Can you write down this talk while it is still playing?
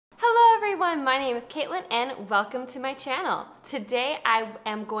everyone, my name is Caitlin and welcome to my channel. Today I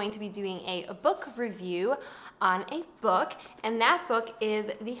am going to be doing a book review on a book, and that book is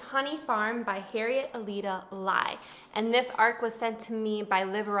The Honey Farm by Harriet Alida Lye. And this arc was sent to me by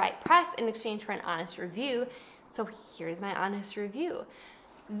Liveright Press in exchange for an honest review, so here's my honest review.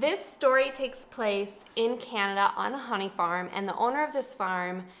 This story takes place in Canada on a honey farm, and the owner of this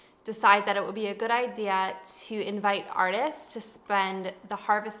farm decides that it would be a good idea to invite artists to spend the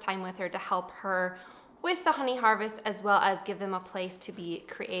harvest time with her to help her with the honey harvest, as well as give them a place to be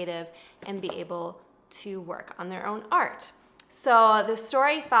creative and be able to work on their own art. So the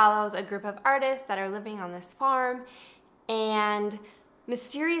story follows a group of artists that are living on this farm, and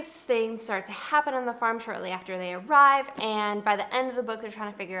mysterious things start to happen on the farm shortly after they arrive, and by the end of the book they're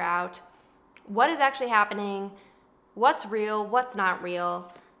trying to figure out what is actually happening, what's real, what's not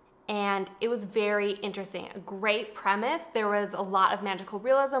real. And it was very interesting. A great premise. There was a lot of magical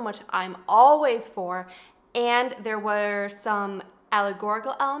realism, which I'm always for, and there were some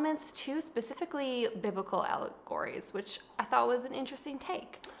allegorical elements too, specifically biblical allegories, which I thought was an interesting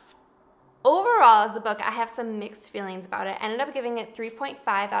take. Overall, as a book, I have some mixed feelings about it. I ended up giving it 3.5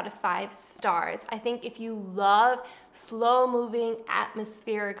 out of 5 stars. I think if you love slow-moving,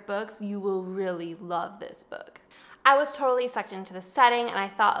 atmospheric books, you will really love this book. I was totally sucked into the setting, and I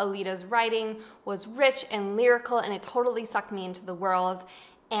thought Alida's writing was rich and lyrical, and it totally sucked me into the world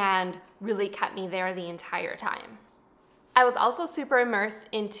and really kept me there the entire time. I was also super immersed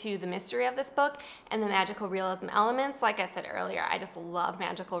into the mystery of this book and the magical realism elements. Like I said earlier, I just love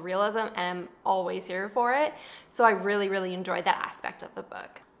magical realism and I'm always here for it. So I really enjoyed that aspect of the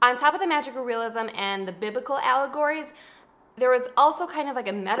book. On top of the magical realism and the biblical allegories, there was also kind of like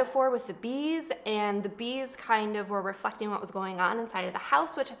a metaphor with the bees, and the bees kind of were reflecting what was going on inside of the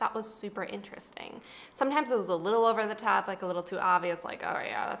house, which I thought was super interesting. Sometimes it was a little over the top, like a little too obvious, like, oh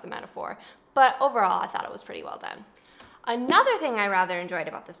yeah, that's a metaphor. But overall, I thought it was pretty well done. Another thing I rather enjoyed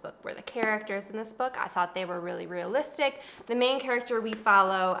about this book were the characters in this book. I thought they were really realistic. The main character we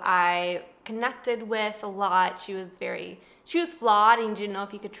follow, I connected with a lot. She was flawed, and you didn't know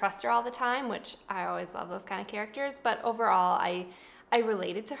if you could trust her all the time, which I always love those kind of characters. But overall, I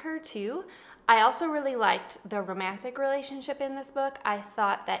related to her too. I also really liked the romantic relationship in this book. I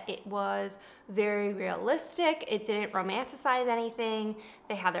thought that it was very realistic. It didn't romanticize anything.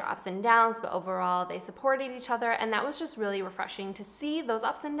 They had their ups and downs, but overall they supported each other, and that was just really refreshing to see those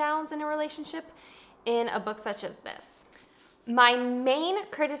ups and downs in a relationship in a book such as this. My main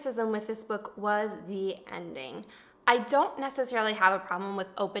criticism with this book was the ending. I don't necessarily have a problem with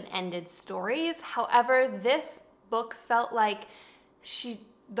open-ended stories. However, this book felt like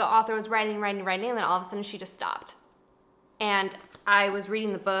the author was writing, and then all of a sudden she just stopped. And I was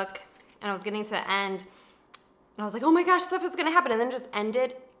reading the book, and I was getting to the end, and I was like, oh my gosh, stuff is gonna happen, and then it just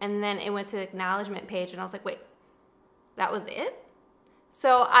ended, and then it went to the acknowledgement page, and I was like, wait, that was it?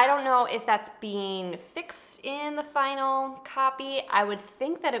 So I don't know if that's being fixed in the final copy. I would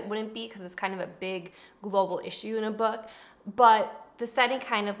think that it wouldn't be, because it's kind of a big global issue in a book, but the setting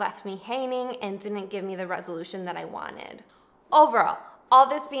kind of left me hanging and didn't give me the resolution that I wanted. Overall, all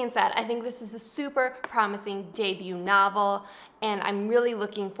this being said, I think this is a super promising debut novel, and I'm really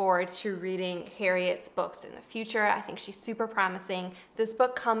looking forward to reading Harriet's books in the future. I think she's super promising. This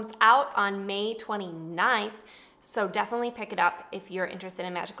book comes out on May 29th, so definitely pick it up if you're interested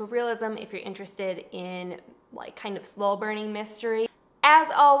in magical realism, if you're interested in like kind of slow burning mystery. As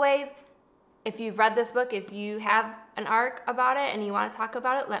always, if you've read this book, if you have an arc about it and you want to talk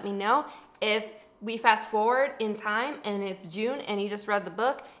about it, let me know. If we fast forward in time and it's June and you just read the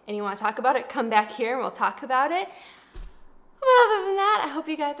book and you want to talk about it, come back here and we'll talk about it. But other than that, I hope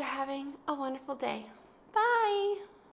you guys are having a wonderful day. Bye.